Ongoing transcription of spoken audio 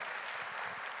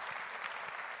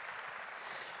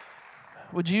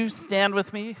Would you stand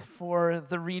with me for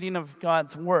the reading of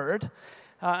God's Word?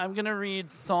 I'm going to read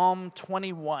Psalm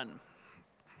 21.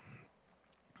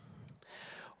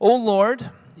 O Lord,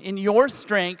 in your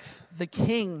strength the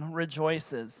king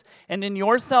rejoices, and in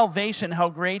your salvation how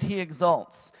great he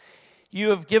exults.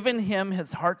 You have given him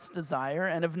his heart's desire,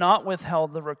 and have not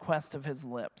withheld the request of his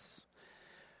lips.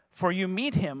 For you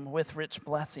meet him with rich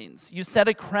blessings. You set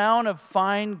a crown of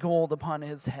fine gold upon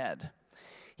his head.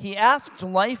 He asked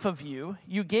life of you,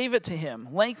 you gave it to him,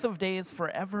 length of days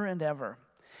forever and ever.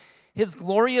 His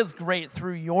glory is great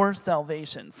through your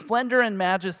salvation. Splendor and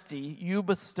majesty you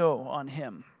bestow on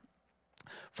him.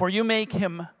 For you make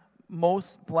him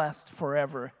most blessed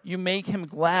forever. You make him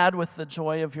glad with the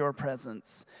joy of your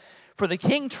presence. For the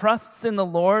king trusts in the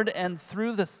Lord, and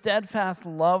through the steadfast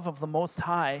love of the Most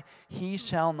High, he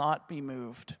shall not be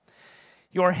moved.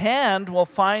 Your hand will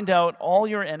find out all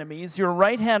your enemies. Your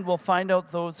right hand will find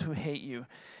out those who hate you.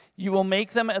 You will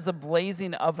make them as a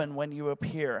blazing oven when you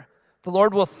appear. The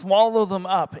Lord will swallow them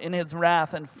up in his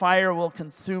wrath, and fire will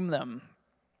consume them.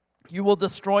 You will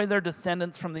destroy their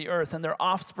descendants from the earth, and their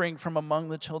offspring from among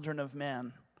the children of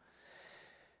man.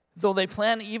 Though they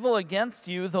plan evil against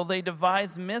you, though they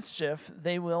devise mischief,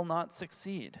 they will not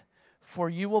succeed. For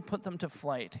you will put them to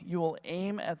flight. You will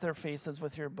aim at their faces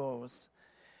with your bows.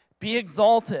 Be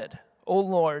exalted, O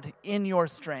Lord, in your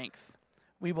strength.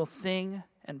 We will sing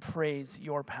and praise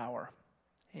your power.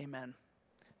 Amen.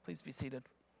 Please be seated.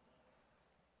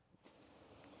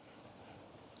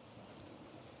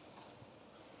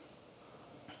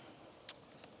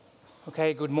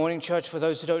 Okay, good morning, church. For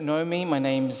those who don't know me, my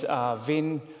name's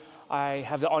Vin. I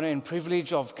have the honor and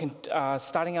privilege of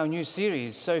starting our new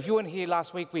series. So if you weren't here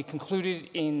last week, we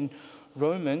concluded in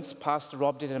Romans. Pastor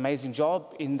Rob did an amazing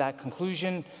job in that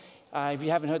conclusion. If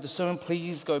you haven't heard the sermon,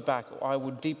 please go back. I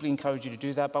would deeply encourage you to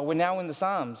do that. But we're now in the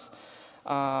Psalms.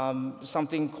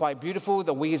 Something quite beautiful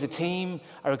that we as a team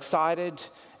are excited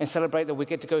and celebrate that we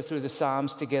get to go through the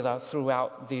Psalms together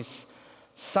throughout this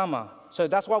summer. So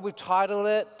that's why we've titled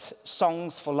it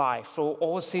Songs for Life. For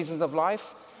all seasons of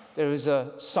life, there is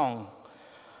a song.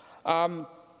 For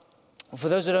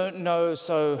those who don't know,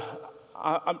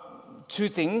 two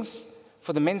things.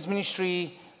 For the men's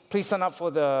ministry, please sign up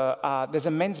for there's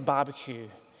a men's barbecue.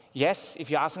 Yes, if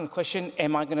you're asking the question,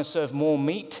 am I going to serve more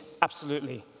meat?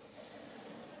 Absolutely.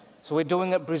 So we're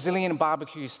doing it Brazilian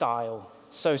barbecue style.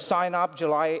 So sign up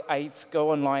July 8th,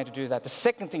 go online to do that. The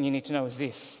second thing you need to know is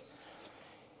this,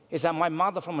 is that my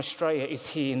mother from Australia is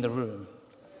here in the room.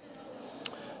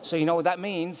 So you know what that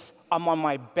means? I'm on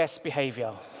my best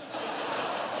behavior.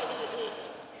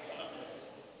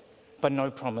 But no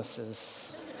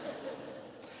promises.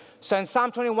 So in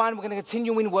Psalm 21, we're going to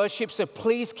continue in worship, so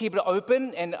please keep it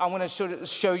open, and I'm going to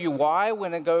show you why. We're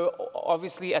going to go,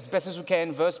 obviously, as best as we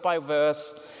can, verse by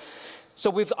verse.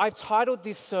 So I've titled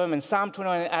this sermon, Psalm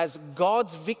 21, as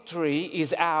God's victory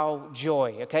is our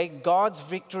joy, okay? God's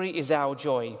victory is our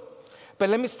joy.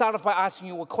 But let me start off by asking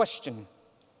you a question.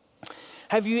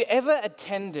 Have you ever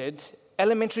attended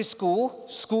elementary school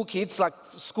kids, like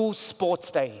school sports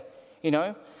day, you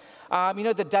know?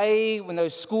 The day when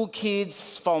those school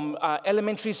kids from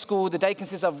elementary school, the day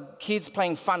consists of kids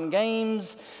playing fun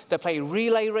games, they play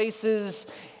relay races,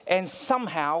 and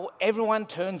somehow everyone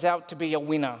turns out to be a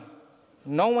winner.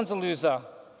 No one's a loser.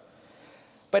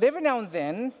 But every now and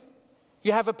then,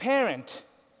 you have a parent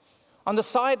on the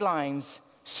sidelines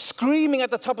screaming at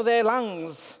the top of their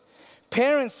lungs.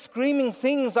 Parents screaming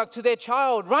things like to their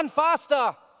child, run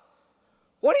faster.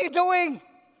 What are you doing?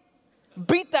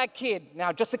 Beat that kid.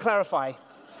 Now, just to clarify,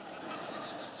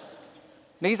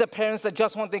 these are parents that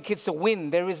just want their kids to win.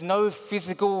 There is no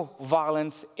physical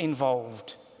violence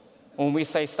involved when we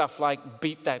say stuff like,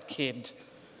 beat that kid.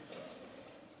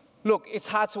 Look, it's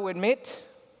hard to admit,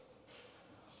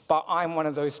 but I'm one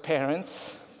of those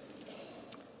parents.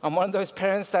 I'm one of those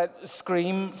parents that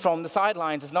scream from the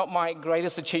sidelines. It's not my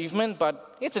greatest achievement,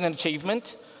 but it's an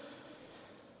achievement.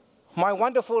 My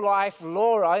wonderful wife,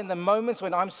 Laura, in the moments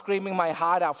when I'm screaming my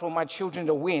heart out for my children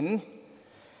to win,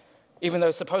 even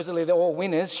though supposedly they're all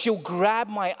winners, she'll grab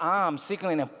my arm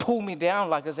secretly and pull me down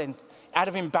like as in, out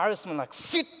of embarrassment, like,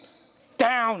 sit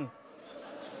down.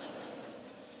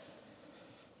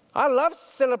 I love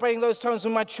celebrating those times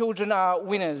when my children are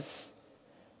winners.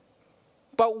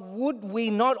 But would we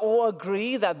not all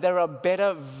agree that there are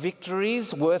better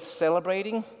victories worth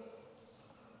celebrating?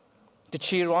 To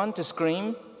cheer on, to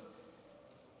scream?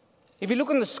 If you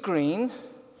look on the screen,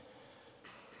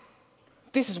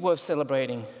 this is worth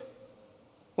celebrating.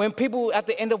 When people at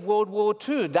the end of World War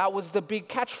II, that was the big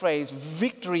catchphrase,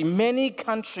 victory. Many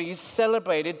countries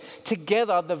celebrated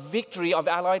together the victory of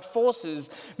Allied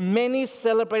forces. Many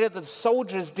celebrated that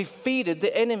soldiers defeated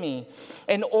the enemy.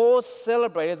 And all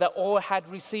celebrated that all had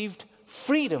received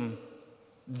freedom.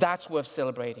 That's worth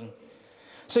celebrating.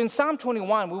 So in Psalm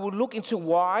 21, we will look into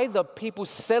why the people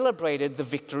celebrated the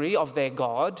victory of their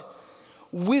God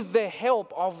with the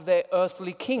help of their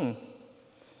earthly king.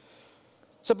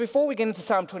 So before we get into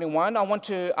Psalm 21, I want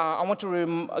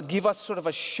to give us sort of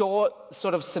a short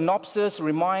sort of synopsis,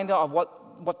 reminder of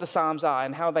what the Psalms are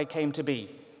and how they came to be.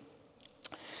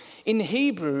 In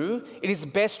Hebrew, it is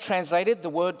best translated, the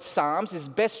word Psalms is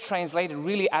best translated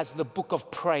really as the book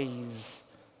of praise.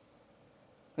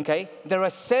 Okay? There are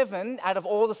 7 out of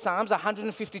all the Psalms,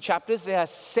 150 chapters, there are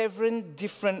 7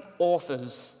 different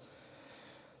authors.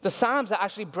 The Psalms are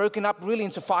actually broken up really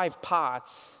into 5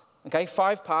 parts. Okay,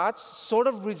 5 parts, sort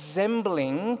of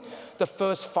resembling the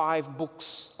first 5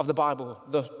 books of the Bible,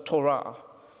 the Torah.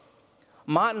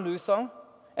 Martin Luther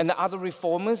and the other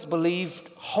reformers believed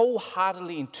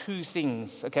wholeheartedly in 2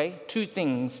 things, okay? 2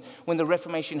 things when the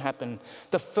Reformation happened.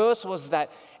 The first was that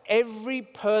every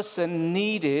person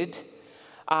needed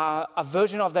a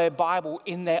version of their Bible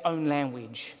in their own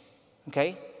language,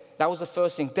 okay? That was the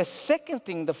first thing. The second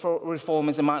thing the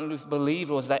reformers and Martin Luther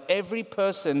believed was that every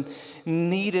person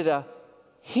needed a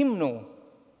hymnal.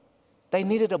 They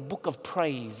needed a book of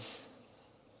praise.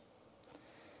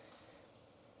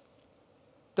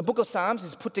 The book of Psalms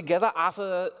is put together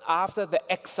after the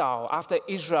exile, after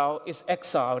Israel is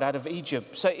exiled out of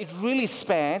Egypt. So it really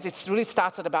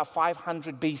starts at about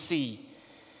 500 BC.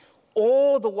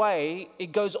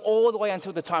 It goes all the way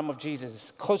until the time of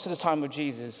Jesus, close to the time of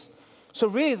Jesus. So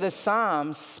really the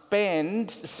Psalms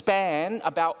span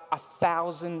about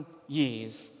 1,000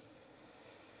 years.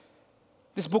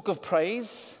 This book of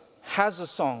praise has a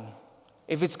song.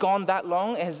 If it's gone that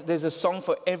long, there's a song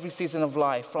for every season of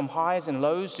life, from highs and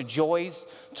lows to joys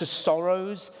to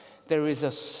sorrows. There is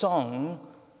a song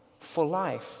for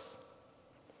life.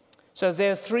 So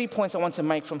there are 3 points I want to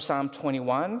make from Psalm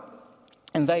 21,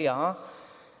 and they are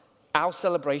our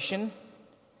celebration,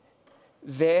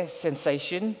 their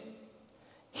sensation,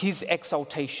 His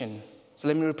exaltation. So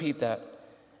let me repeat that.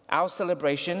 Our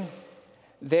celebration,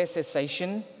 their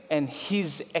cessation, and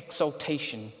His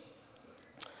exaltation.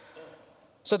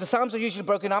 So the Psalms are usually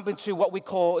broken up into what we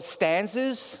call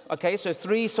stanzas. Okay, so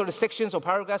 3 sort of sections or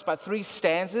paragraphs, but 3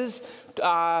 stanzas.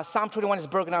 Psalm 21 is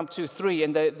broken up to 3,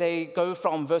 and they go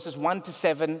from verses 1 to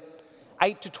 7,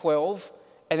 8 to 12,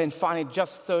 and then finally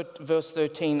just verse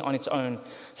 13 on its own.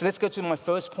 So let's go to my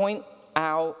first point,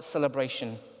 our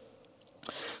celebration.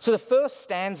 So the first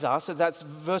stanza, so that's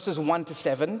verses 1 to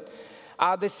 7,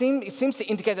 it seems to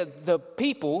indicate that the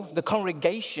people, the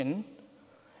congregation,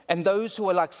 and those who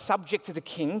are like subject to the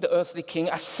king, the earthly king,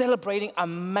 are celebrating a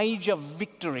major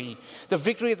victory. The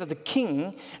victory that the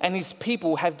king and his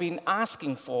people have been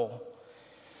asking for.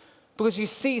 Because you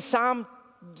see, Psalm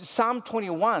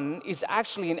 21 is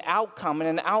actually an outcome and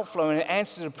an outflow and an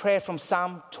answer to prayer from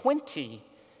Psalm 20.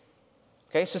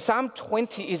 Okay, so Psalm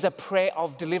 20 is a prayer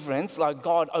of deliverance, like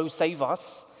God, oh, save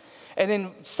us. And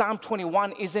then Psalm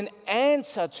 21 is an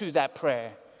answer to that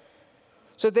prayer.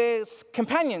 So there's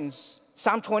companions.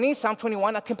 Psalm 20, Psalm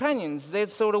 21 are companions. They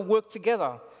sort of work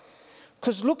together.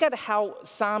 Because look at how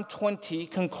Psalm 20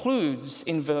 concludes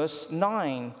in verse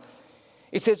 9.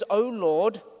 It says, O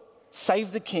Lord,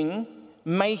 save the king.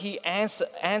 May he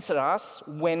answer us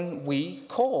when we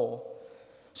call.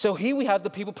 So here we have the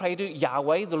people pray to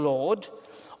Yahweh, the Lord,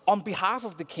 on behalf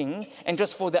of the king and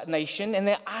just for that nation. And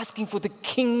they're asking for the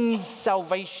king's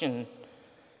salvation,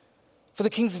 for the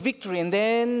king's victory. And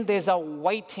then there's a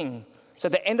waiting. So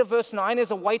the end of verse 9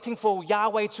 is a waiting for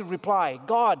Yahweh to reply.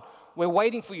 God, we're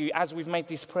waiting for you as we've made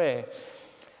this prayer.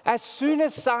 As soon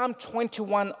as Psalm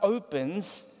 21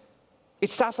 opens, it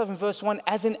starts off in verse 1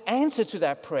 as an answer to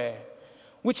that prayer,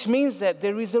 which means that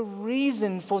there is a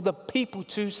reason for the people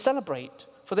to celebrate,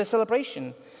 for their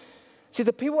celebration. See,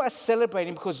 the people are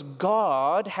celebrating because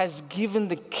God has given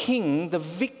the king the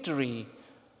victory.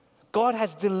 God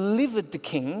has delivered the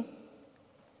king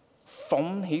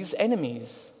from his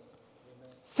enemies.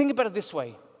 Think about it this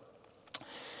way.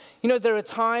 You know, there are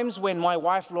times when my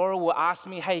wife Laura will ask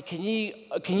me, hey, can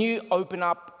you open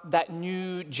up that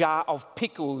new jar of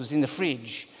pickles in the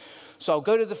fridge? So I'll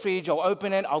go to the fridge, I'll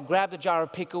open it, I'll grab the jar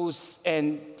of pickles,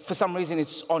 and for some reason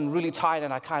it's on really tight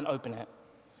and I can't open it.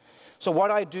 So what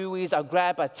I do is I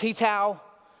grab a tea towel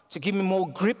to give me more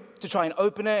grip to try and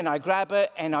open it, and I grab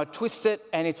it and I twist it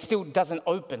and it still doesn't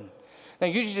open. Now,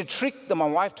 usually the trick that my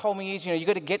wife told me is, you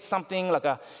got to get something like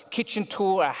a kitchen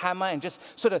tool or a hammer and just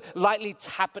sort of lightly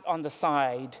tap it on the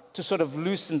side to sort of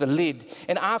loosen the lid.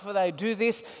 And after they do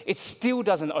this, it still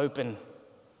doesn't open.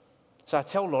 So I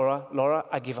tell Laura,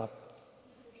 I give up.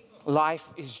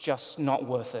 Life is just not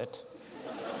worth it.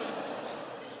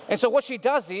 And so what she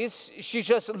does is she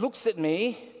just looks at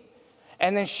me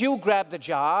and then she'll grab the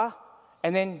jar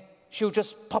and then she'll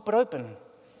just pop it open.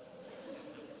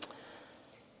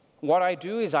 What I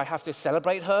do is I have to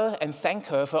celebrate her and thank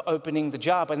her for opening the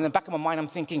jar. But in the back of my mind, I'm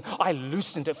thinking, I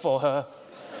loosened it for her.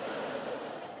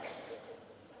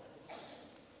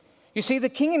 You see, the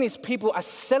king and his people are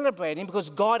celebrating because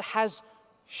God has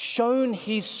shown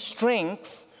his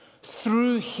strength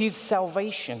through his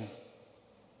salvation.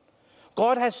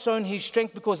 God has shown his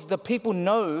strength because the people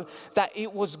know that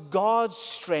it was God's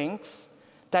strength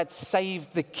that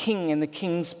saved the king and the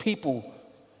king's people.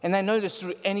 And they know this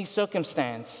through any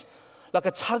circumstance, like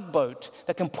a tugboat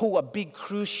that can pull a big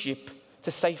cruise ship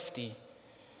to safety.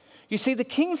 You see, the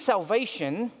king's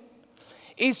salvation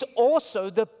is also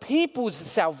the people's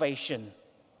salvation.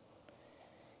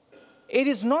 It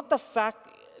is not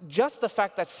just the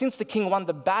fact that since the king won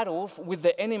the battle with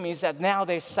the enemies that now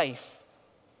they're safe.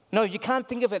 No, you can't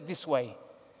think of it this way.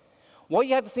 What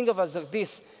you have to think of is like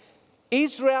this.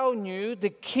 Israel knew, the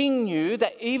king knew,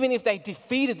 that even if they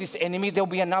defeated this enemy, there'll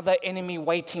be another enemy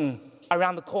waiting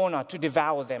around the corner to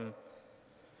devour them.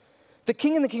 The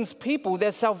king and the king's people,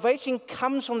 their salvation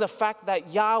comes from the fact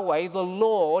that Yahweh, the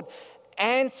Lord,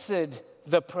 answered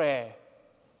the prayer.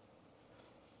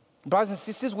 Brothers and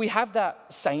sisters, we have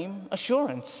that same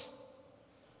assurance.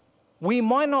 We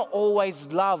might not always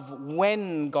love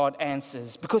when God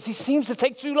answers because he seems to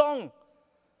take too long.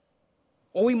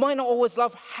 Or we might not always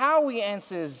love how he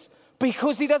answers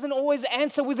because he doesn't always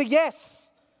answer with a yes.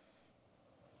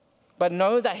 But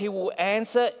know that he will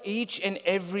answer each and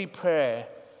every prayer.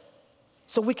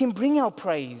 So we can bring our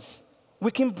praise.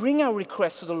 We can bring our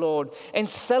requests to the Lord and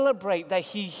celebrate that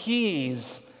he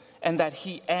hears and that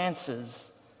he answers.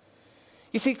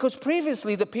 You see, because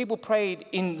previously the people prayed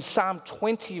in Psalm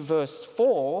 20 verse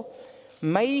 4,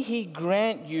 may he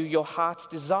grant you your heart's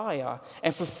desire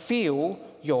and fulfill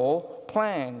your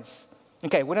plans.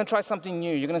 Okay, we're going to try something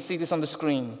new. You're going to see this on the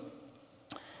screen.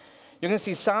 You're going to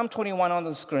see Psalm 21 on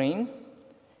the screen.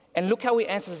 And look how he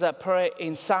answers that prayer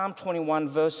in Psalm 21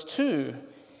 verse 2.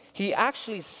 He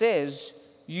actually says,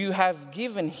 you have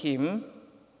given him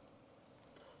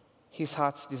his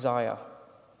heart's desire.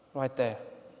 Right there.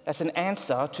 That's an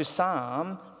answer to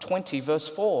Psalm 20 verse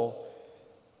 4.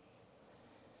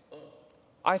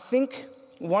 I think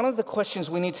one of the questions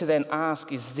we need to then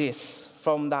ask is this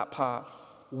from that part.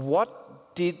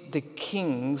 What did the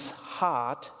king's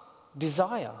heart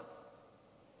desire?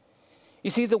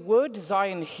 You see, the word desire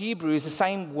in Hebrew is the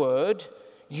same word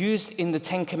used in the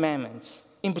Ten Commandments.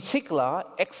 In particular,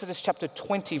 Exodus chapter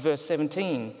 20, verse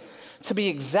 17. To be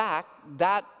exact,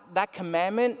 that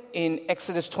commandment in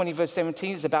Exodus 20, verse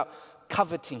 17 is about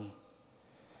coveting.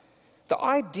 The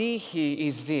idea here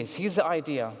is this. Here's the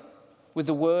idea with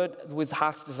the word, with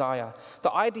heart's desire.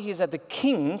 The idea is that the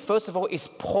king, first of all, is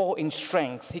poor in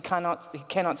strength. He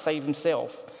cannot save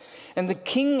himself. And the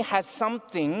king has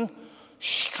something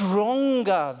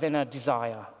stronger than a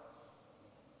desire.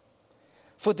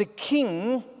 For the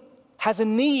king has a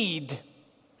need,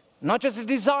 not just a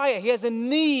desire, he has a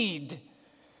need.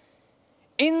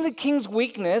 In the king's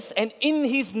weakness and in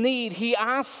his need, he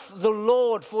asks the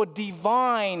Lord for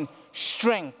divine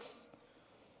strength.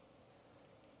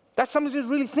 That's something to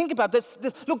really think about.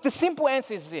 Look, the simple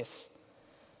answer is this.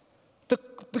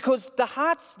 Because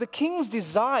the king's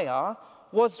desire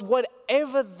was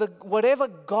whatever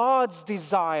God's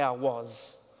desire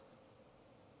was.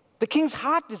 The king's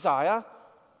heart desire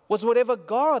was whatever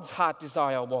God's heart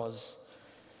desire was.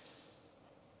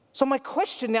 So my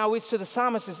question now is to the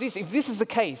psalmist is this: if this is the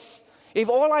case, if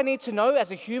all I need to know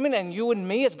as a human and you and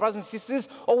me as brothers and sisters,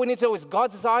 all we need to know is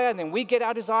God's desire and then we get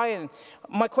our desire, and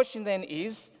my question then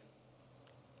is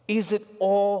it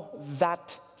all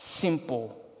that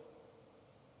simple?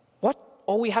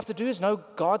 All we have to do is know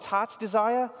God's heart's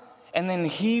desire, and then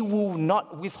he will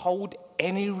not withhold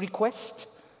any request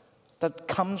that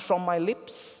comes from my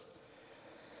lips.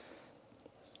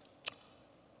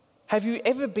 Have you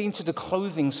ever been to the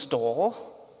clothing store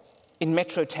in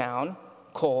Metrotown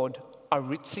called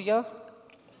Aritzia?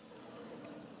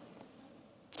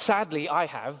 Sadly, I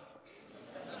have.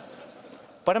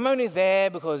 But I'm only there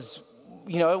because,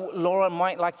 Laura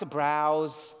might like to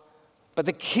browse. But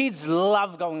the kids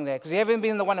love going there, because if you haven't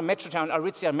been in the one in Metrotown,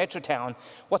 Aritzia Metrotown,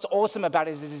 what's awesome about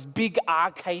it is there's this big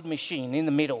arcade machine in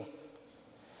the middle.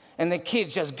 And the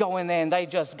kids just go in there and they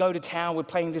just go to town with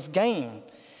playing this game.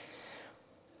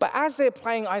 But as they're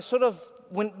playing,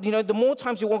 the more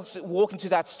times you walk into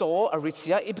that store,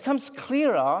 Aritzia, it becomes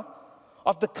clearer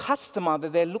of the customer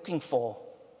that they're looking for.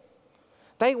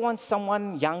 They want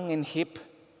someone young and hip,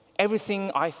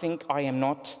 everything I think I am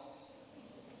not.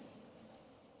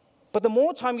 But the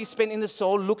more time you spend in the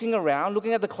store looking around,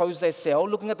 looking at the clothes they sell,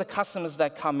 looking at the customers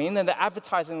that come in and the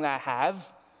advertising they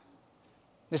have,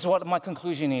 this is what my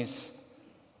conclusion is.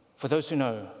 For those who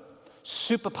know,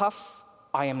 super puff,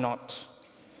 I am not.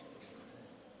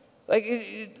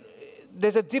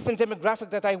 There's a different demographic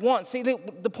that I want. See,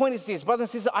 the point is this, brothers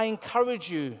and sisters, I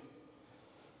encourage you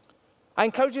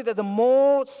that the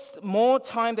more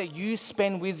time that you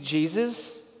spend with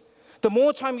Jesus, the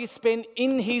more time you spend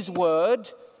in His Word,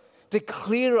 the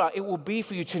clearer it will be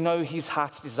for you to know His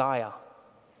heart's desire.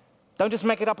 Don't just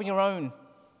make it up on your own.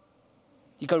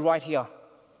 You go right here.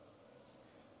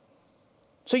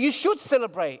 So you should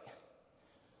celebrate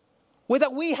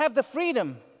that we have the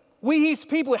freedom. We, His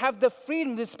people, have the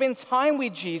freedom to spend time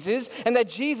with Jesus, and that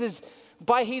Jesus,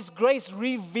 by His grace,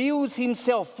 reveals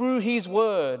Himself through His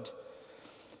Word.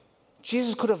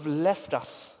 Jesus could have left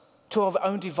us to our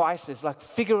own devices, like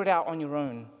figure it out on your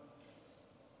own.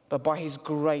 But by His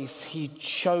grace, He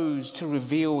chose to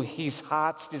reveal His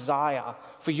heart's desire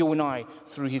for you and I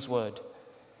through His Word.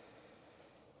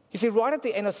 You see, right at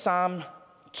the end of Psalm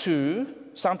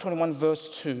 21,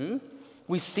 verse 2,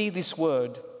 we see this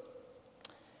word.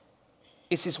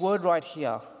 It's this word right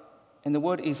here, and the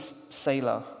word is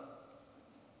Selah.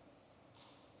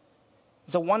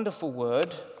 It's a wonderful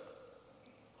word.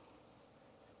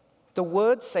 The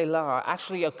word Selah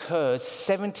actually occurs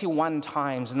 71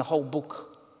 times in the whole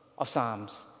book of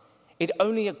Psalms. It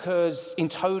only occurs in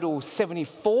total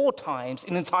 74 times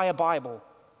in the entire Bible.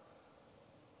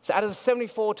 So out of the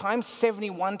 74 times,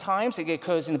 71 times it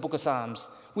occurs in the book of Psalms,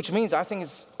 which means I think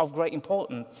it's of great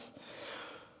importance.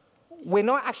 We're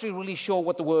not actually really sure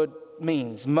what the word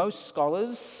means. Most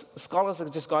scholars are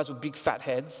just guys with big fat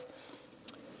heads.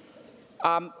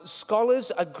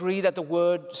 Scholars agree that the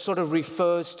word sort of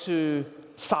refers to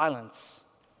silence.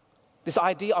 This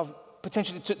idea of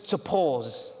potentially to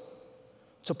pause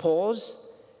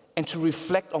and to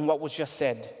reflect on what was just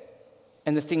said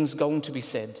and the things going to be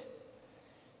said.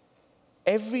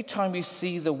 Every time you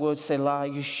see the word Selah,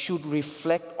 you should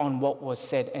reflect on what was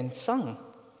said and sung.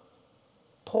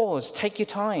 Pause, take your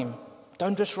time.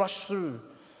 Don't just rush through.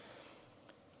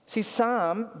 See,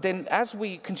 then as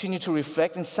we continue to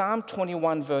reflect, in Psalm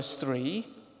 21, verse 3,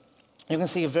 you can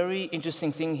see a very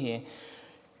interesting thing here.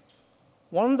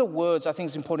 One of the words I think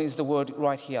is important is the word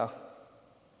right here,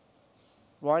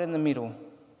 right in the middle.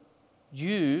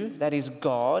 You, that is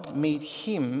God, meet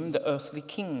Him, the earthly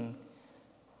king.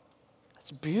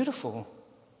 It's beautiful.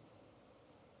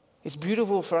 It's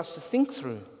beautiful for us to think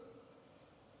through.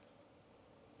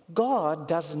 God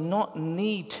does not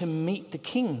need to meet the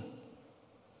king.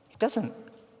 He doesn't.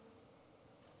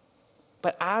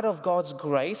 But out of God's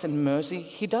grace and mercy,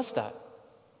 He does that.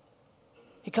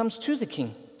 He comes to the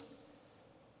king.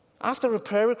 After a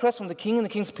prayer request from the king and the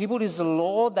king's people, it is the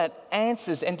Lord that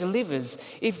answers and delivers.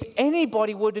 If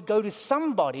anybody were to go to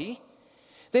somebody,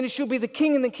 then it should be the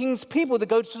king and the king's people that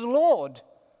go to the Lord.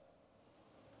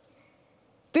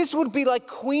 This would be like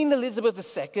Queen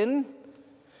Elizabeth II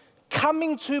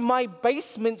coming to my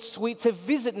basement suite to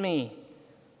visit me.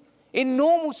 In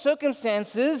normal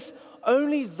circumstances,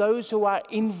 only those who are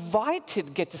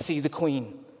invited get to see the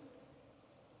Queen.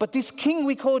 But this king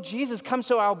we call Jesus comes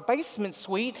to our basement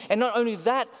suite, and not only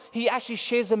that, He actually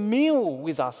shares a meal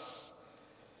with us.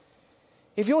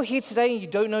 If you're here today and you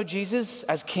don't know Jesus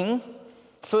as King,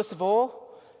 first of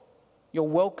all, you're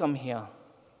welcome here.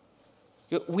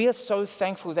 We are so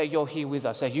thankful that you're here with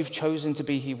us, that you've chosen to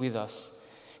be here with us.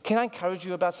 Can I encourage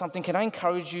you about something? Can I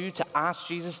encourage you to ask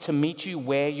Jesus to meet you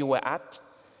where you are at?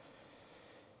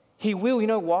 He will. You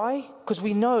know why? Because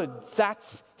we know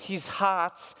that's His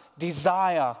heart's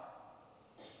desire.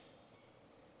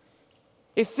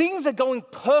 If things are going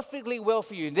perfectly well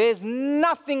for you, there's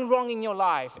nothing wrong in your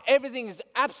life, everything is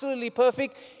absolutely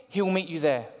perfect, He will meet you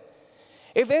there.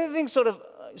 If everything's sort of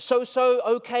so-so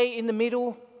okay in the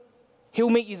middle, He'll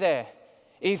meet you there.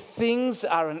 If things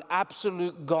are an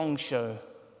absolute gong show,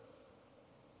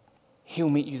 He'll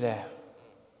meet you there.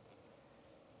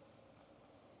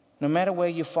 No matter where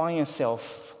you find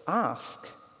yourself, ask,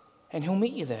 and He'll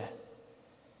meet you there.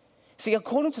 See,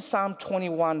 according to Psalm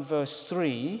 21, verse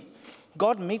 3,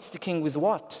 God meets the king with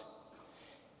what?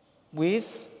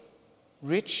 With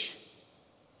rich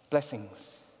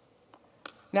blessings.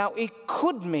 Now, it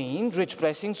could mean, rich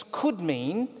blessings could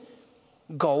mean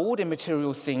gold and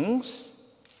material things,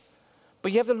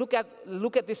 But you have to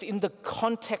look at this in the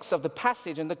context of the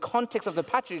passage, and the context of the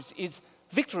passage is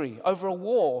victory over a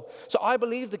war. So I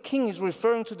believe the king is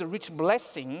referring to the rich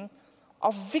blessing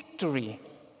of victory.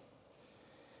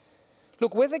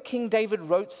 Look, whether King David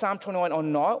wrote Psalm 21 or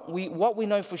not, what we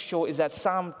know for sure is that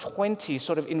Psalm 20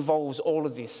 sort of involves all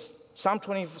of this. Psalm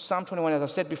 21, as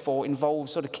I've said before,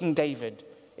 involves sort of King David.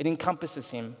 It encompasses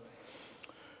him.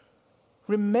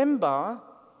 Remember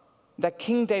that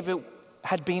King David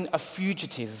had been a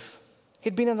fugitive.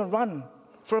 He'd been on the run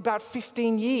for about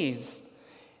 15 years.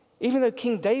 Even though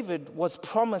King David was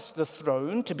promised the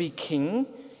throne to be king,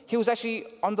 he was actually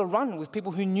on the run with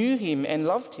people who knew him and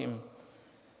loved him.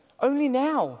 Only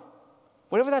now,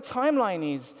 whatever that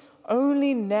timeline is,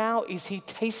 only now is he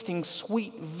tasting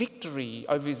sweet victory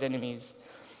over his enemies.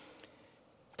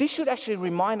 This should actually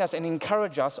remind us and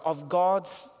encourage us of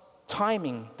God's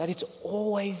timing, that it's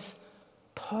always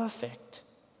perfect.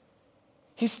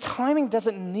 His timing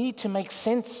doesn't need to make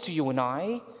sense to you and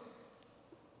I,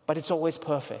 but it's always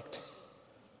perfect.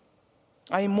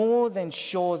 I am more than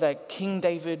sure that King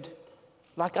David,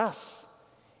 like us,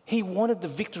 he wanted the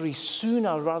victory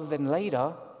sooner rather than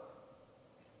later,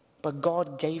 but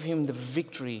God gave him the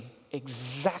victory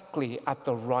exactly at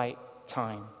the right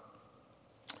time.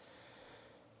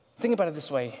 Think about it this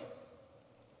way.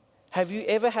 Have you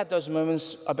ever had those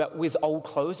moments with old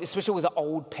clothes, especially with an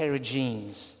old pair of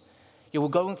jeans? You were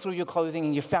going through your clothing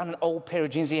and you found an old pair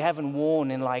of jeans that you haven't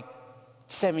worn in like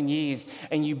 7 years,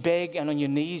 and you beg and on your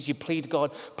knees you plead,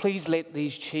 God, please let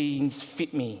these jeans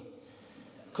fit me,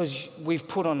 because we've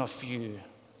put on a few.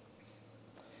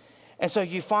 And so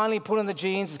you finally put on the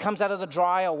jeans, it comes out of the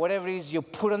dryer or whatever it is, you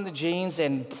put on the jeans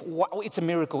and it's a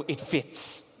miracle, it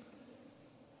fits.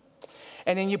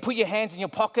 And then you put your hands in your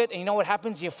pocket and you know what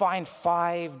happens? You find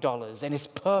 $5 and it's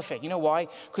perfect. You know why?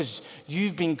 Because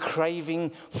you've been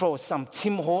craving for some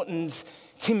Tim Hortons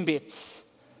Timbits,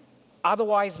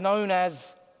 otherwise known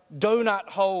as donut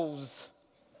holes.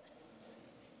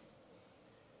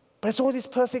 But it's all this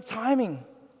perfect timing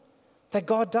that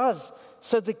God does.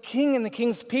 So the king and the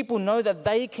king's people know that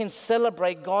they can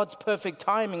celebrate God's perfect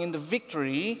timing in the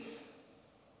victory,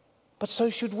 but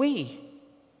so should we.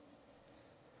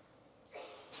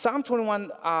 Psalm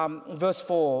 21 verse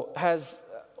 4 has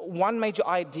one major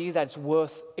idea that's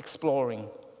worth exploring.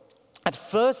 At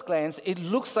first glance, it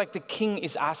looks like the king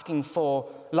is asking for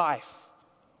life.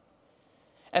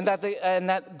 And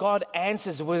that God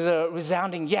answers with a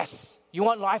resounding yes. You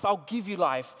want life? I'll give you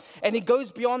life. And it goes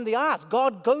beyond the ask.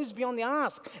 God goes beyond the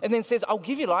ask and then says, I'll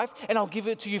give you life and I'll give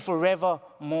it to you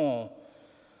forevermore.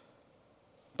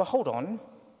 But hold on.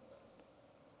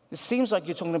 It seems like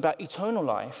you're talking about eternal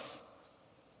life.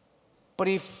 But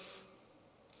if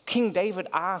King David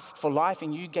asked for life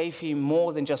and you gave him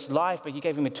more than just life, but you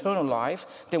gave him eternal life,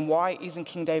 then why isn't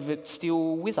King David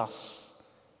still with us?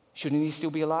 Shouldn't he still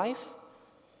be alive?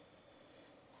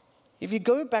 If you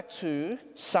go back to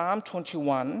Psalm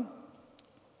 21,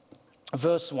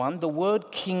 verse 1, the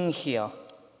word king here,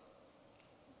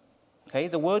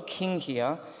 the word king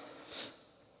here,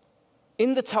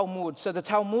 in the Talmud, so the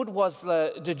Talmud was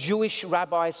the Jewish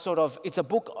rabbis it's a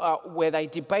book where they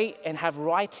debate and have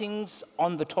writings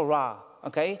on the Torah,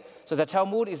 So the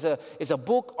Talmud is a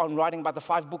book on writing about the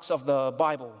 5 books of the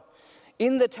Bible.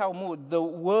 In the Talmud, the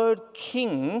word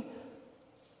king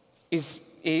is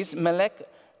Melech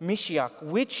Mashiach,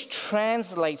 which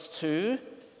translates to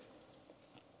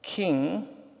King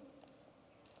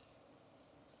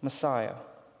Messiah.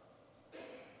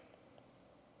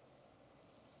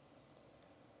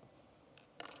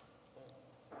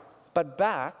 But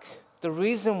the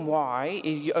reason why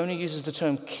it only uses the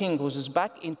term king was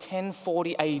back in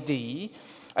 1040 AD,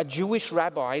 a Jewish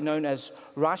rabbi known as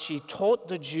Rashi taught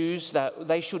the Jews that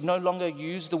they should no longer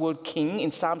use the word king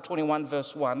in Psalm 21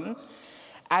 verse 1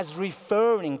 as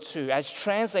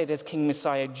translated as King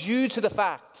Messiah, due to the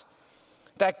fact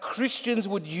that Christians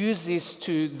would use this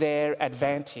to their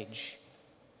advantage.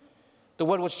 The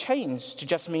word was changed to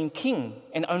just mean king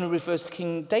and only refers to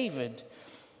King David.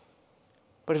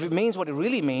 But if it means what it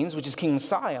really means, which is King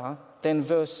Messiah, then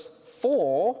verse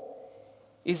 4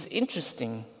 is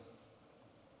interesting.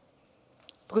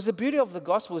 Because the beauty of the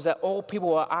gospel is that all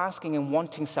people are asking and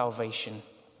wanting salvation.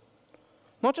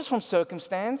 Not just from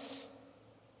circumstance,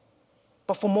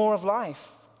 but for more of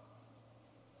life.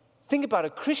 Think about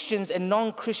it. Christians and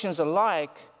non-Christians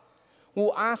alike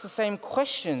will ask the same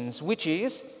questions, which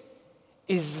is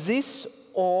this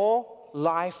all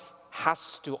life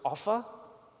has to offer?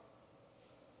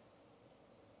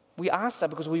 We ask that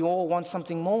because we all want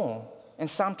something more. And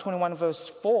Psalm 21 verse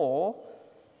 4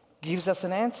 gives us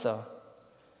an answer.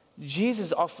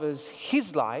 Jesus offers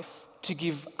his life to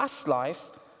give us life,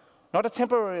 not a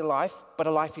temporary life, but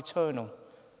a life eternal.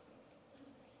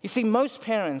 You see, most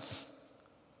parents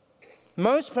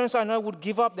I know would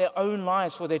give up their own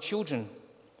lives for their children,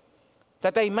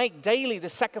 that they make daily the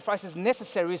sacrifices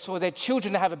necessary for their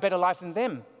children to have a better life than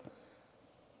them.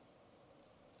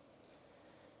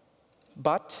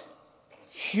 But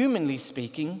humanly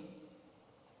speaking,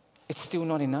 it's still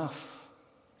not enough.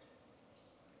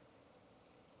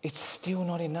 It's still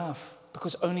not enough,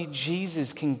 because only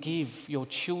Jesus can give your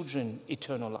children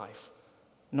eternal life.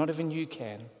 Not even you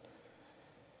can.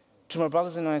 To my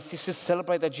brothers and my sisters,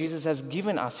 celebrate that Jesus has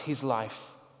given us his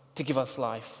life to give us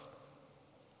life.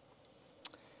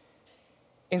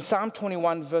 In Psalm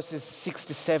 21, verses 6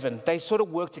 to 7, they sort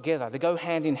of work together. They go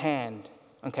hand in hand,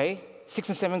 okay? 6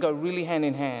 and 7 go really hand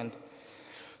in hand.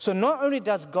 So not only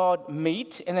does God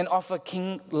meet and then offer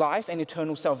king life and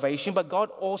eternal salvation, but God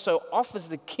also offers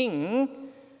the king,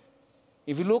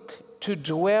 if you look, to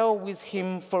dwell with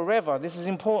him forever. This is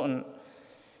important.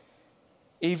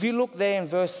 If you look there in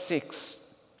verse 6,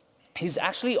 he's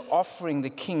actually offering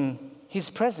the king his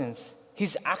presence,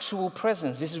 his actual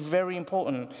presence. This is very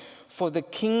important. For the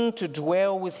king to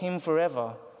dwell with him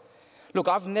forever. Look,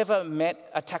 I've never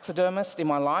met a taxidermist in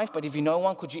my life, but if you know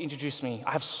one, could you introduce me?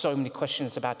 I have so many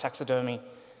questions about taxidermy.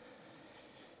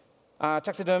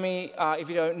 Taxidermy, if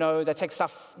you don't know, they take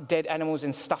dead animals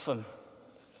and stuff them.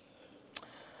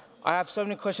 I have so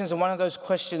many questions, and one of those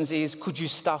questions is, could you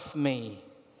stuff me?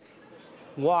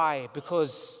 Why?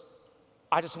 Because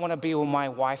I just want to be with my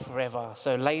wife forever.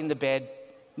 So lay in the bed,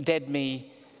 dead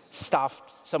me, stuffed,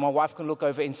 so my wife can look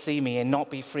over and see me and not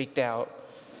be freaked out.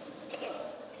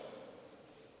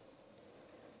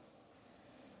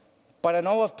 But I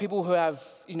know of people who have,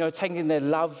 taken their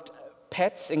loved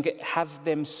pets and have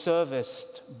them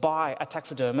serviced by a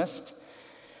taxidermist.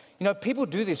 People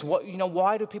do this.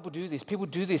 Why do people do this? People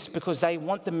do this because they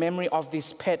want the memory of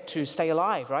this pet to stay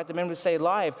alive, right? The memory to stay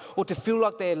alive, or to feel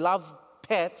like their loved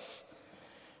pets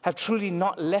have truly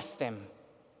not left them.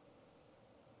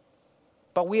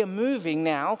 But we are moving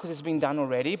now, because it's been done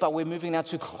already, but we're moving now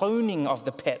to cloning of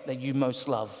the pet that you most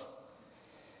love.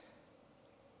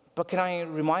 But can I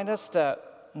remind us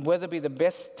that whether it be the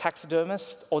best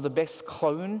taxidermist or the best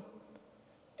clone,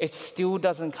 it still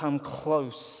doesn't come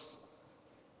close.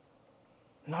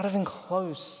 Not even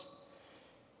close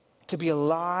to be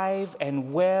alive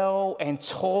and well and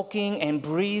talking and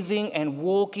breathing and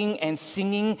walking and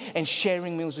singing and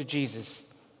sharing meals with Jesus.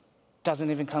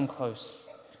 Doesn't even come close.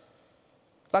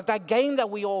 Like that game that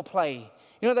we all play.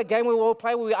 That game we all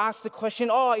play where we ask the question,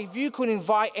 if you could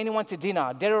invite anyone to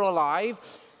dinner, dead or alive,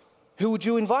 who would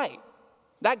you invite?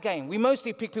 That game. We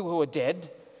mostly pick people who are dead.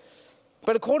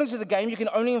 But according to the game, you can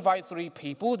only invite 3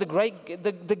 people.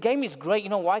 The game is great. You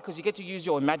know why? Because you get to use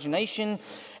your imagination,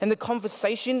 and the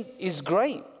conversation is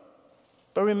great.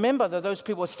 But remember that those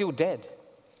people are still dead,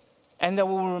 and they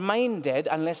will remain dead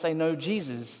unless they know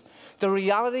Jesus. The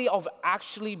reality of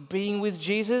actually being with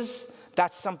Jesus,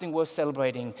 that's something worth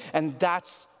celebrating, and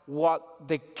that's what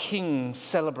the King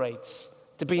celebrates,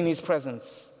 to be in his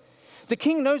presence. The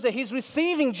King knows that he's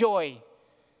receiving joy,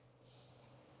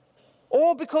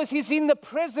 all because he's in the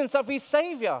presence of his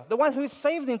Savior, the one who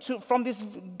saved him from this,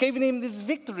 giving him this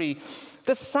victory.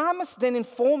 The psalmist then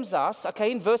informs us,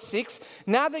 in verse 6,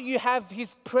 now that you have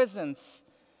his presence.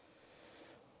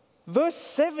 Verse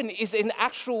 7 is the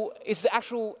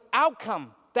actual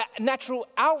outcome, the natural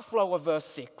outflow of verse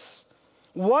 6.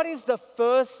 What is the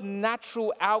first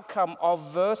natural outcome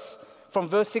from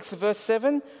verse 6 to verse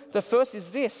 7? The first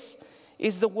is this,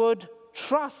 is the word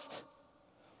trust,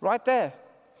 right there.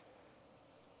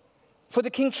 For the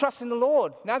King trusts in the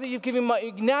Lord. Now you've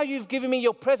given me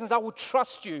your presence, I will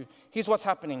trust you. Here's what's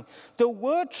happening. The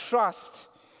word trust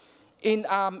in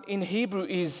Hebrew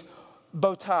is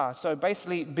botar. So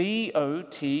basically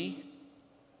B-O-T-H.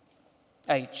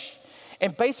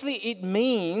 And basically it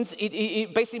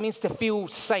basically means to feel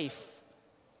safe,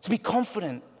 to be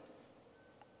confident.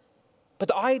 But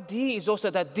the idea is also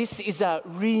that this is a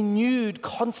renewed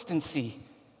constancy.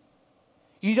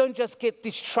 You don't just get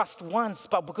this trust once,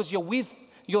 but because you're with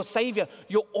your Savior,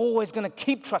 you're always going to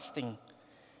keep trusting.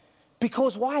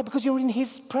 Because why? Because you're in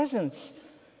his presence.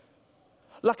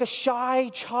 Like a shy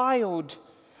child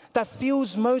that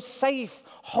feels most safe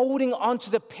holding onto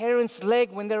the parent's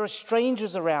leg when there are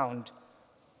strangers around.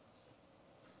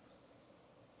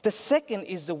 The second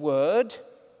is the word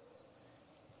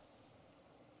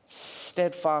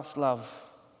steadfast love.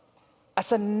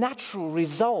 As a natural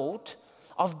result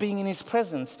of being in his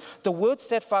presence. The word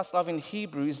steadfast love in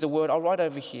Hebrew is the word, I'll write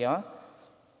over here,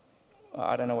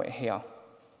 I don't know what here,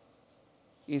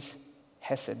 is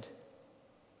hesed.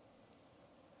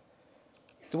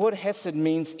 The word hesed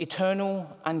means eternal,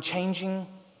 unchanging,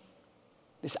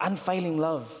 this unfailing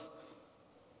love.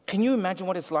 Can you imagine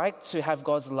what it's like to have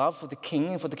God's love for the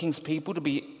king and for the king's people to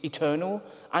be eternal,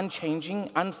 unchanging,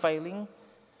 unfailing?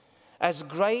 As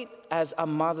great as a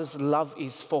mother's love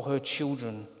is for her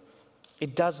children,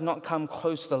 it does not come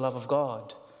close to the love of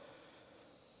God.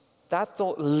 That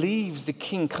thought leaves the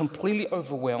king completely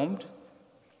overwhelmed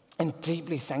and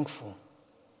deeply thankful.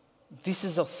 This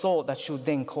is a thought that should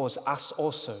then cause us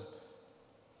also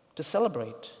to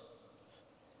celebrate.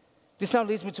 This now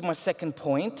leads me to my second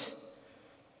point.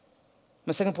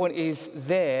 My second point is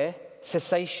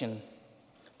cessation.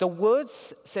 The word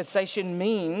cessation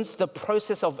means the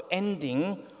process of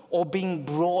ending or being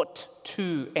brought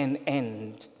to an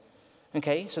end.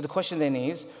 Okay, so the question then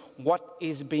is, what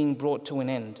is being brought to an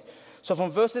end? So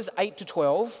from verses 8 to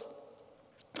 12,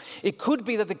 it could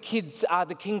be that the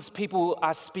king's people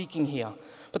are speaking here.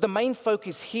 But the main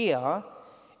focus here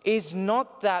is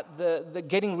not that the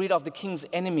getting rid of the king's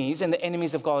enemies and the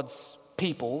enemies of God's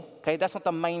people. Okay, that's not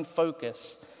the main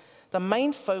focus. The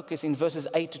main focus in verses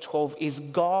 8 to 12 is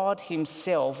God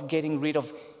himself getting rid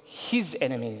of his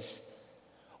enemies,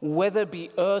 whether it be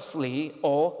earthly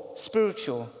or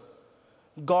spiritual.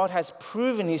 God has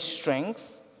proven his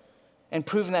strength and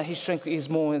proven that his strength is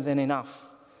more than enough.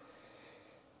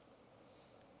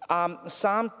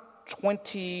 Psalm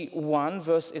 21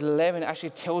 verse 11 actually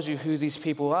tells you who these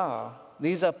people are.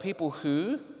 These are people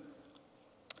who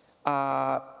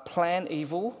plan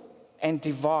evil and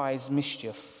devise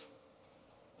mischief.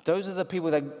 Those are the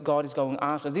people that God is going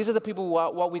after. These are the people who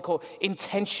are what we call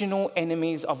intentional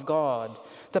enemies of God.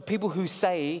 The people who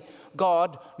say,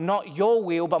 God, not your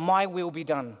will, but my will be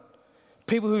done.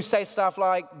 People who say stuff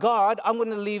like, God, I'm going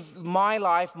to live my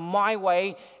life my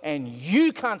way, and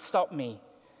you can't stop me.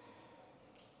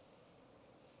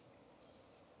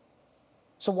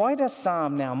 So why does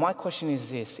Psalm now, my question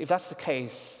is this, if that's the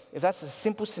case, if that's a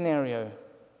simple scenario,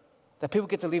 that people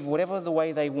get to live whatever the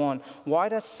way they want, why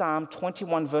does Psalm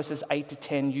 21 verses 8 to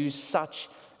 10 use such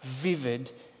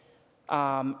vivid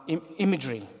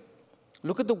imagery?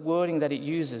 Look at the wording that it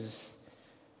uses.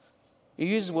 It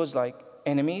uses words like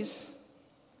enemies,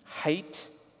 hate,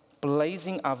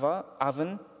 blazing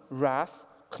oven, wrath,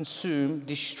 consume,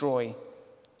 destroy.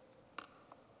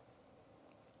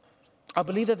 I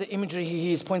believe that the imagery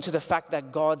here is pointing to the fact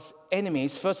that God's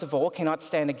enemies, first of all, cannot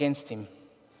stand against him.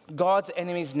 God's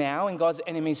enemies now and God's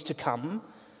enemies to come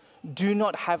do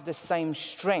not have the same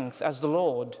strength as the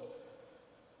Lord,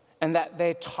 and that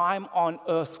their time on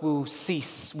earth will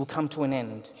cease, will come to an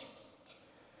end.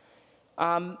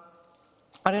 I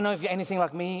don't know if you're anything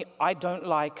like me. I don't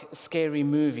like scary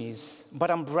movies,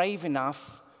 but I'm brave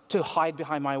enough to hide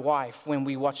behind my wife when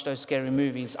we watch those scary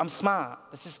movies. I'm smart.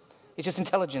 It's just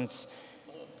intelligence.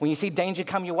 When you see danger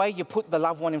come your way, you put the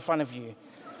loved one in front of you.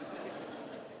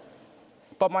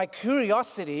 But my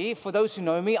curiosity, for those who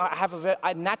know me,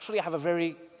 I naturally have a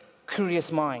very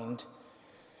curious mind.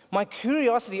 My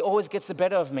curiosity always gets the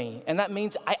better of me, and that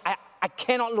means I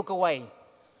cannot look away.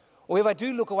 Or if I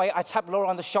do look away, I tap Laura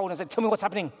on the shoulder and say, tell me what's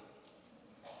happening.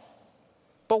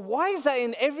 But why is that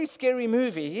in every scary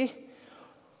movie,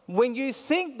 when you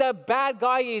think the bad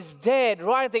guy is dead,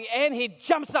 right at the end, he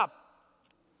jumps up.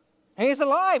 And he's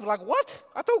alive. Like, what?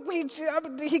 I thought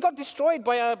he got destroyed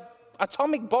by an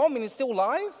atomic bomb and he's still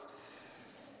alive?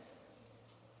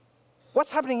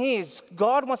 What's happening here is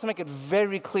God wants to make it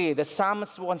very clear. The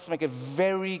psalmist wants to make it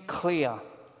very clear.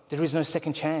 There is no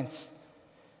second chance.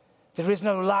 There is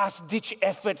no last-ditch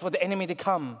effort for the enemy to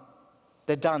come.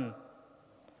 They're done.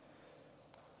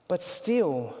 But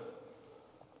still,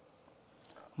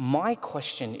 my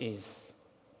question is,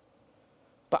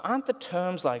 but aren't the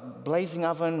terms like blazing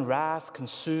oven, wrath,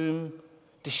 consume,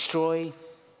 destroy,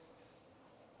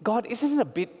 God, isn't it a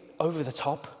bit over the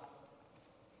top?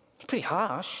 It's pretty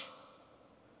harsh.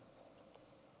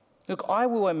 Look, I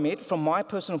will admit, from my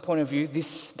personal point of view,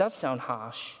 this does sound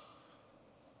harsh.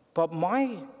 But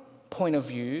my point of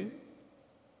view,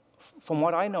 from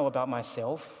what I know about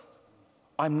myself,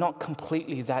 I'm not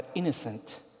completely that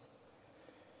innocent.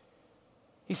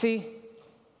 You see,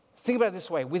 think about it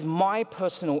this way. With my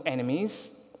personal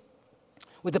enemies,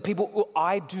 with the people who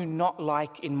I do not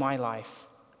like in my life,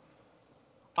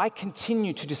 I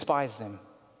continue to despise them.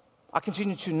 I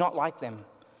continue to not like them.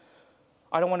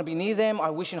 I don't want to be near them. I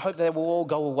wish and hope that they will all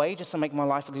go away just to make my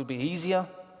life a little bit easier.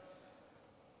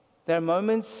 There are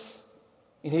moments,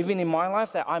 even in my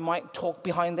life, that I might talk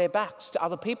behind their backs to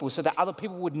other people so that other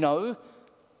people would know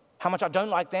how much I don't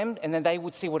like them, and then they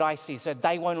would see what I see, so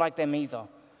they won't like them either.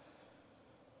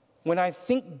 When I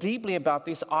think deeply about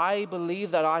this, I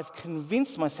believe that I've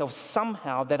convinced myself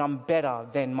somehow that I'm better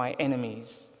than my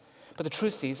enemies. But the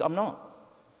truth is, I'm not.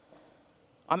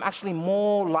 I'm actually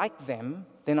more like them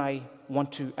than I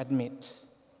want to admit.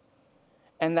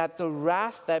 And that the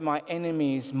wrath that my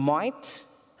enemies might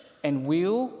and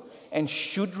will and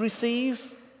should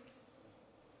receive,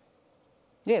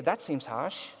 yeah, that seems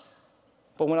harsh.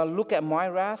 But when I look at my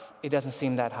wrath, it doesn't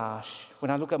seem that harsh. When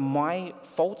I look at my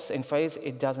faults and failures,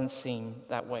 it doesn't seem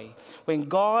that way. When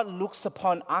God looks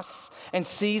upon us and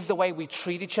sees the way we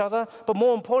treat each other, but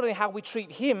more importantly, how we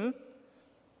treat Him,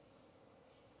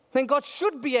 then God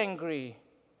should be angry.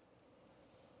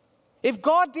 If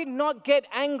God did not get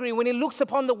angry when He looks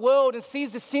upon the world and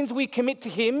sees the sins we commit to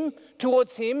Him,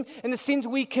 towards Him, and the sins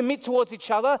we commit towards each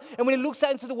other, and when He looks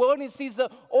out into the world and He sees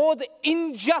all the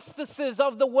injustices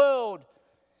of the world,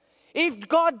 if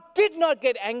God did not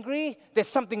get angry, there's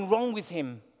something wrong with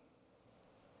Him.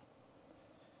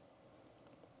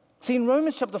 See, in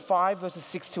Romans chapter 5, verses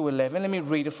 6 to 11, let me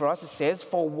read it for us. It says,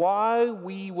 "For while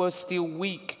we were still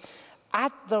weak,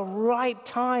 at the right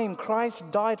time, Christ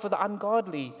died for the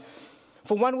ungodly.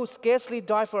 For one will scarcely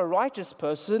die for a righteous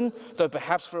person, though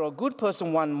perhaps for a good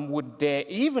person one would dare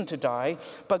even to die.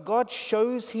 But God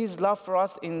shows His love for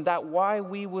us in that while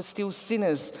we were still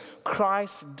sinners,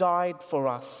 Christ died for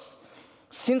us.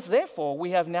 Since therefore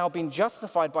we have now been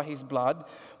justified by His blood,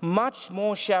 much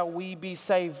more shall we be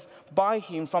saved by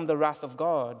Him from the wrath of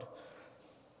God.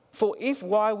 For if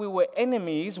while we were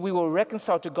enemies, we were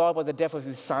reconciled to God by the death of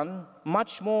His Son,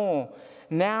 much more,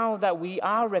 now that we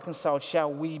are reconciled,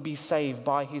 shall we be saved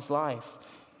by His life.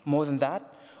 More than that,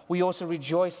 we also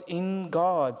rejoice in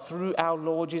God through our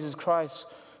Lord Jesus Christ,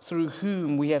 through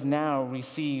whom we have now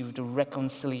received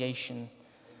reconciliation."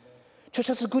 Church,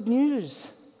 that's the good news.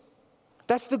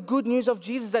 That's the good news of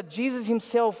Jesus, that Jesus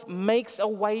Himself makes a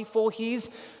way for His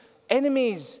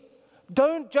enemies.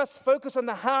 Don't just focus on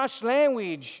the harsh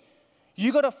language.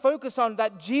 You got to focus on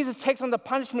that Jesus takes on the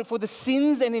punishment for the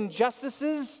sins and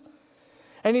injustices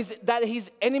and that His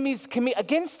enemies commit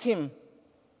against Him.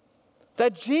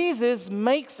 That Jesus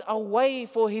makes a way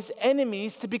for His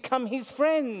enemies to become His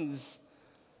friends.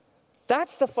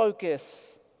 That's the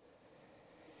focus.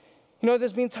 You know,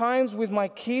 there's been times with my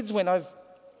kids when I've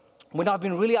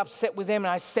been really upset with them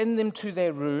and I send them to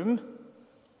their room.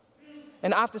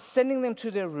 And after sending them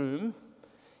to their room,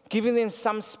 giving them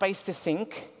some space to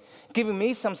think, giving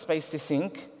me some space to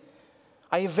think,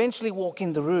 I eventually walk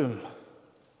in the room.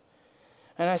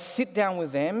 And I sit down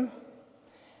with them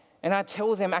and I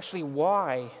tell them actually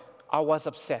why I was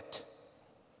upset.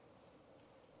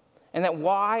 And that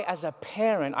why, as a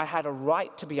parent, I had a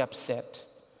right to be upset.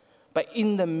 But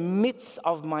in the midst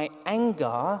of my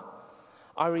anger,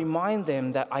 I remind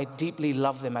them that I deeply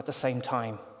love them at the same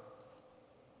time.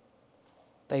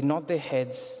 They nod their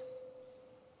heads,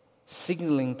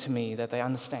 signaling to me that they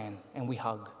understand, and we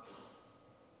hug.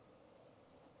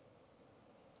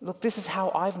 Look, this is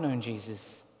how I've known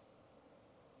Jesus.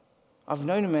 I've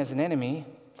known Him as an enemy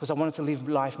because I wanted to live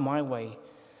life my way.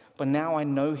 But now I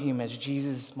know Him as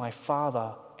Jesus, my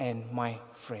Father and my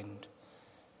friend.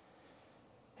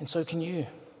 And so can you.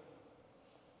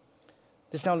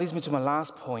 This now leads me to my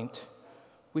last point,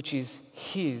 which is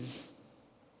His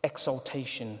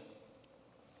exaltation.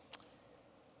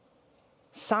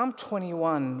 Psalm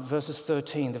 21, verses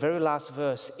 13, the very last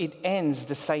verse, it ends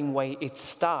the same way it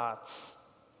starts.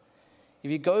 If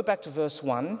you go back to verse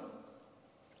 1,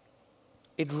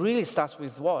 it really starts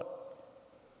with what?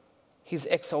 His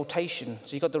exaltation.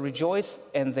 So you've got the rejoice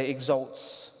and the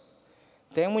exalts.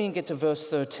 Then when you get to verse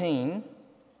 13,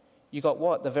 you got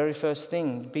what? The very first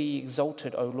thing, be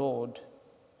exalted, O Lord.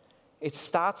 It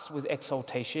starts with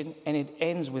exaltation and it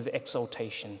ends with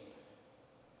exaltation.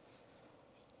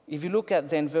 If you look at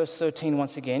then verse 13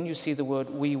 once again, you see the word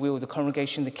we will, the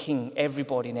congregation, the king,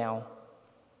 everybody now.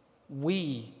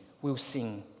 We will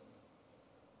sing.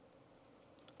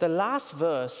 The last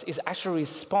verse is actually a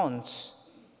response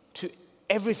to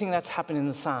everything that's happened in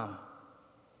the psalm.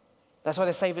 That's why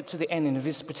they save it to the end in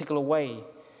this particular way.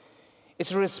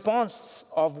 It's a response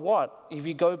of what? If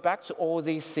you go back to all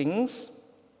these things,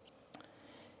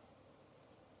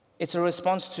 it's a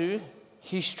response to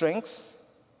His strength,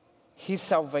 His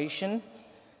salvation,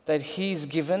 that He's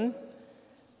given,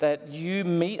 that you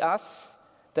meet us,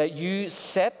 that you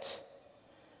set,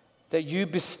 that you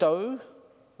bestow,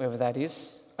 wherever that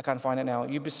is. I can't find it now.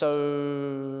 You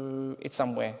bestow it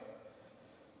somewhere.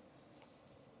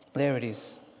 There it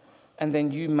is. And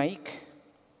then you make,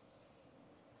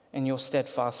 and your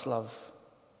steadfast love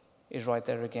is right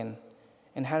there again.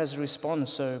 And how does it respond?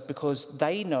 So, because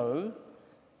they know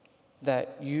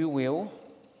that you will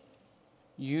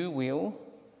you will,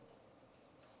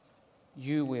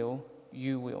 you will,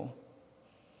 you will.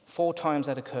 4 times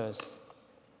that occurs.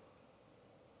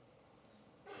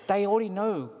 They already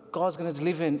know God's going to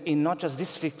deliver in not just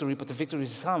this victory, but the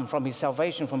victories to come from his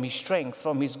salvation, from his strength,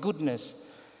 from his goodness.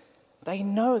 They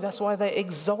know, that's why they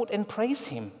exalt and praise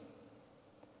him.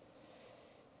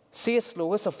 C.S.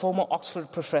 Lewis, a former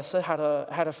Oxford professor, had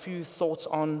a few thoughts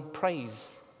on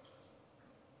praise.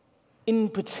 In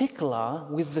particular,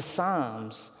 with the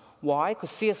Psalms. Why? Because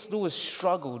C.S. Lewis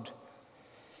struggled.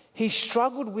 He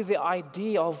struggled with the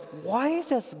idea of, why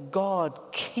does God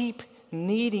keep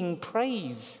needing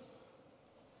praise?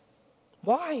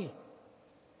 Why?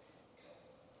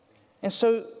 And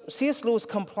so C.S. Lewis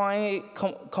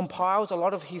compiles a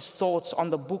lot of his thoughts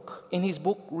in his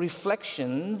book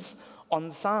Reflections on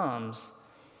the Psalms.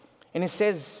 And he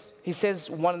says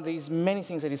one of these many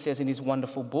things that he says in his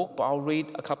wonderful book, but I'll read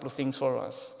a couple of things for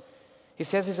us. He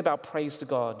says this about praise to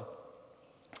God.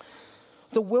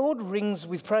 The world rings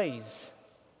with praise.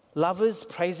 Lovers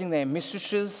praising their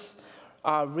mistresses,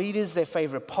 readers their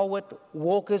favorite poet,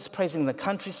 walkers praising the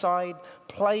countryside,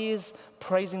 players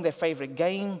praising their favorite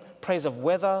game, praise of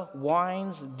weather,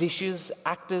 wines, dishes,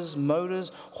 actors,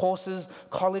 motors, horses,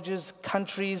 colleges,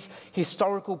 countries,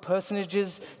 historical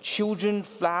personages, children,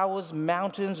 flowers,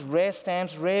 mountains, rare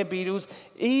stamps, rare beetles,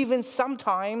 even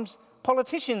sometimes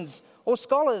politicians or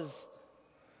scholars.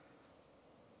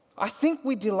 I think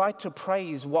we delight to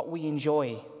praise what we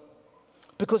enjoy,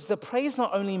 because the praise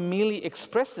not only merely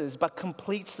expresses but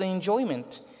completes the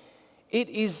enjoyment. It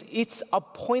is its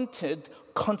appointed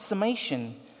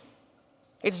consummation.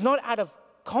 It's not out of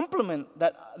compliment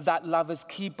that lovers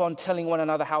keep on telling one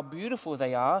another how beautiful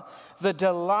they are. The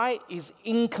delight is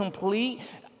incomplete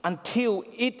until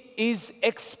it is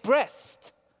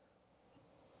expressed.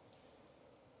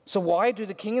 So why do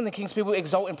the king and the king's people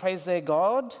exalt and praise their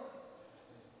God?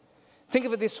 Think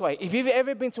of it this way. If you've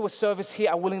ever been to a service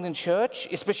here at Willingdon Church,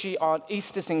 especially on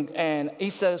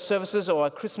Easter services or a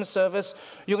Christmas service,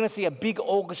 you're going to see a big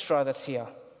orchestra that's here.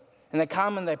 And they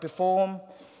come and they perform.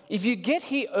 If you get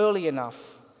here early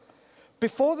enough,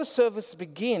 before the service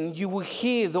begins, you will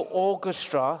hear the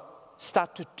orchestra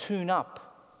start to tune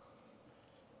up.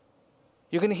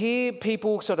 You're going to hear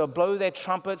people sort of blow their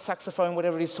trumpet, saxophone,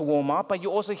 whatever it is to warm up, but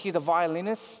you also hear the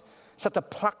violinists start to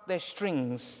pluck their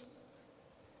strings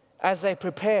as they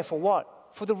prepare for what?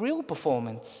 For the real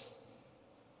performance.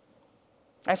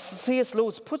 As C.S.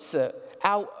 Lewis puts it,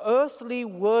 our earthly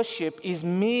worship is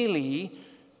merely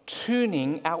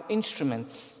tuning our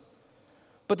instruments.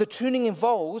 But the tuning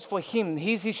involves, for him,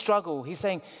 here's his struggle. He's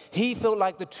saying he felt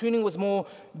like the tuning was more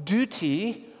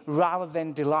duty rather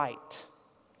than delight.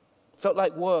 Felt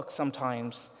like work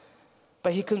sometimes.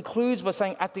 But he concludes by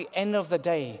saying, at the end of the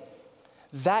day,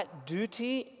 that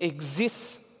duty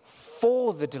exists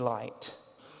for the delight.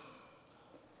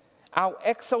 Our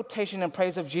exaltation and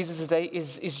praise of Jesus today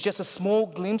is just a small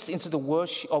glimpse into the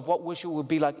worship of what worship will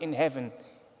be like in heaven,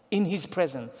 in his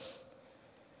presence.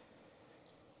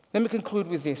 Let me conclude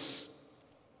with this.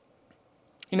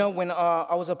 You know, when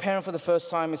I was a parent for the first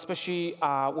time, especially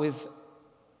when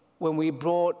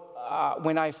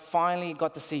I finally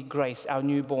got to see Grace, our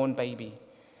newborn baby.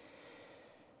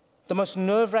 The most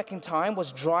nerve-wracking time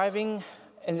was driving,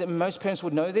 and most parents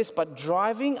would know this, but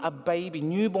driving a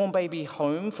newborn baby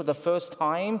home for the first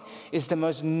time is the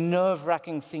most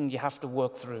nerve-wracking thing you have to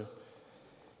work through.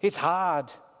 It's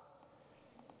hard.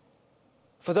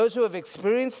 For those who have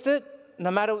experienced it,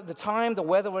 no matter the time, the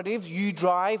weather, what it is, you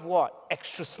drive what?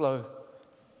 Extra slow.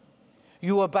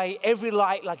 You obey every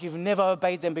light like you've never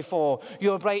obeyed them before.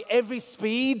 You obey every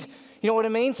speed. You know what I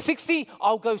mean? 60,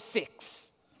 I'll go 6.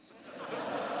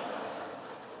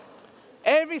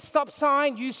 Every stop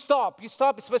sign, you stop. You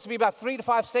stop. It's supposed to be about 3 to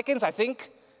 5 seconds, I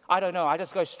think. I don't know. I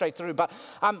just go straight through. But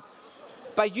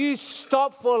you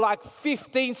stop for like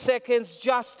 15 seconds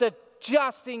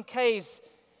just in case.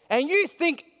 And you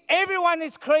think everyone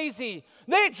is crazy.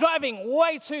 They're driving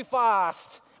way too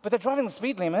fast. But they're driving the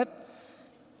speed limit.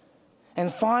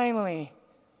 And finally,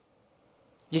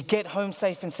 you get home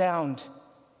safe and sound.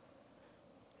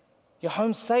 You're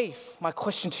home safe. My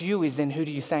question to you is then, who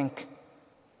do you thank?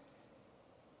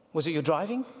 Was it your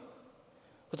driving?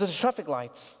 Was it the traffic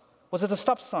lights? Was it the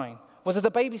stop sign? Was it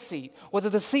the baby seat? Was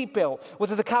it the seat belt? Was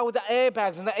it the car with the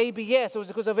airbags and the ABS? Or was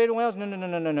it because of everyone else?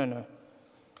 No.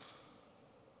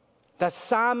 The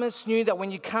psalmist knew that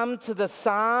when you come to the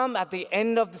psalm, at the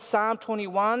end of the Psalm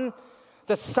 21,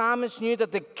 the psalmist knew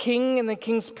that the king and the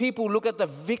king's people look at the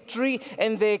victory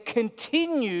and their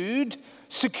continued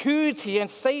security and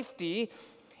safety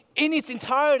in its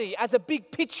entirety as a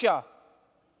big picture.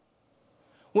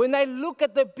 When they look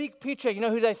at the big picture, you know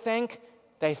who they thank?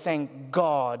 They thank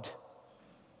God,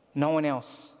 no one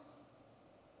else.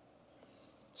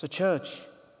 So church,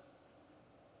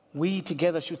 we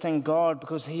together should thank God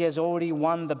because He has already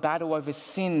won the battle over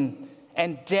sin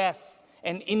and death,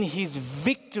 and in His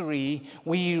victory,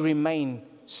 we remain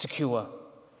secure.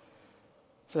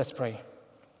 So let's pray.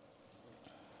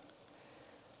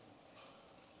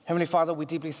 Heavenly Father, we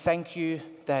deeply thank You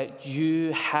that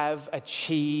You have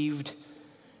achieved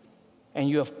and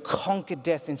You have conquered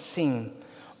death and sin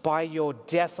by Your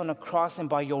death on a cross and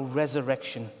by Your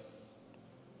resurrection.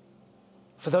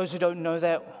 For those who don't know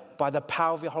that, by the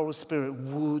power of Your Holy Spirit,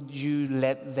 would You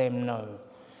let them know?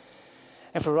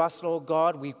 And for us, Lord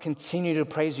God, we continue to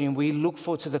praise You and we look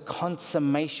forward to the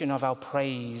consummation of our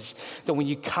praise. That when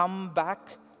You come back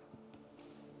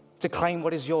to claim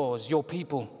what is yours, Your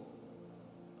people,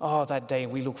 that day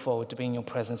we look forward to being in Your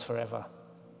presence forever.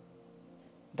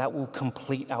 That will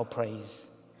complete our praise.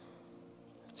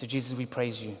 So Jesus, we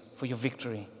praise You for Your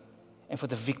victory and for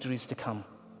the victories to come.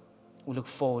 We look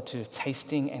forward to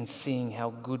tasting and seeing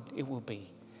how good it will be.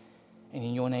 And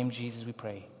in Your name, Jesus, we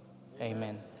pray.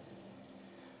 Amen.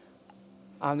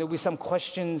 There'll be some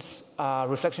questions,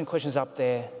 reflection questions up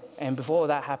there. And before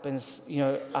that happens,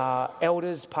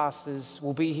 elders, pastors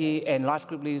will be here and life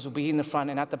group leaders will be in the front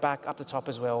and at the back, up the top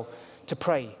as well, to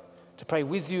pray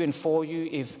with you and for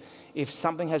you. If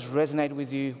something has resonated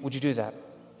with you, would you do that?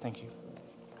 Thank you.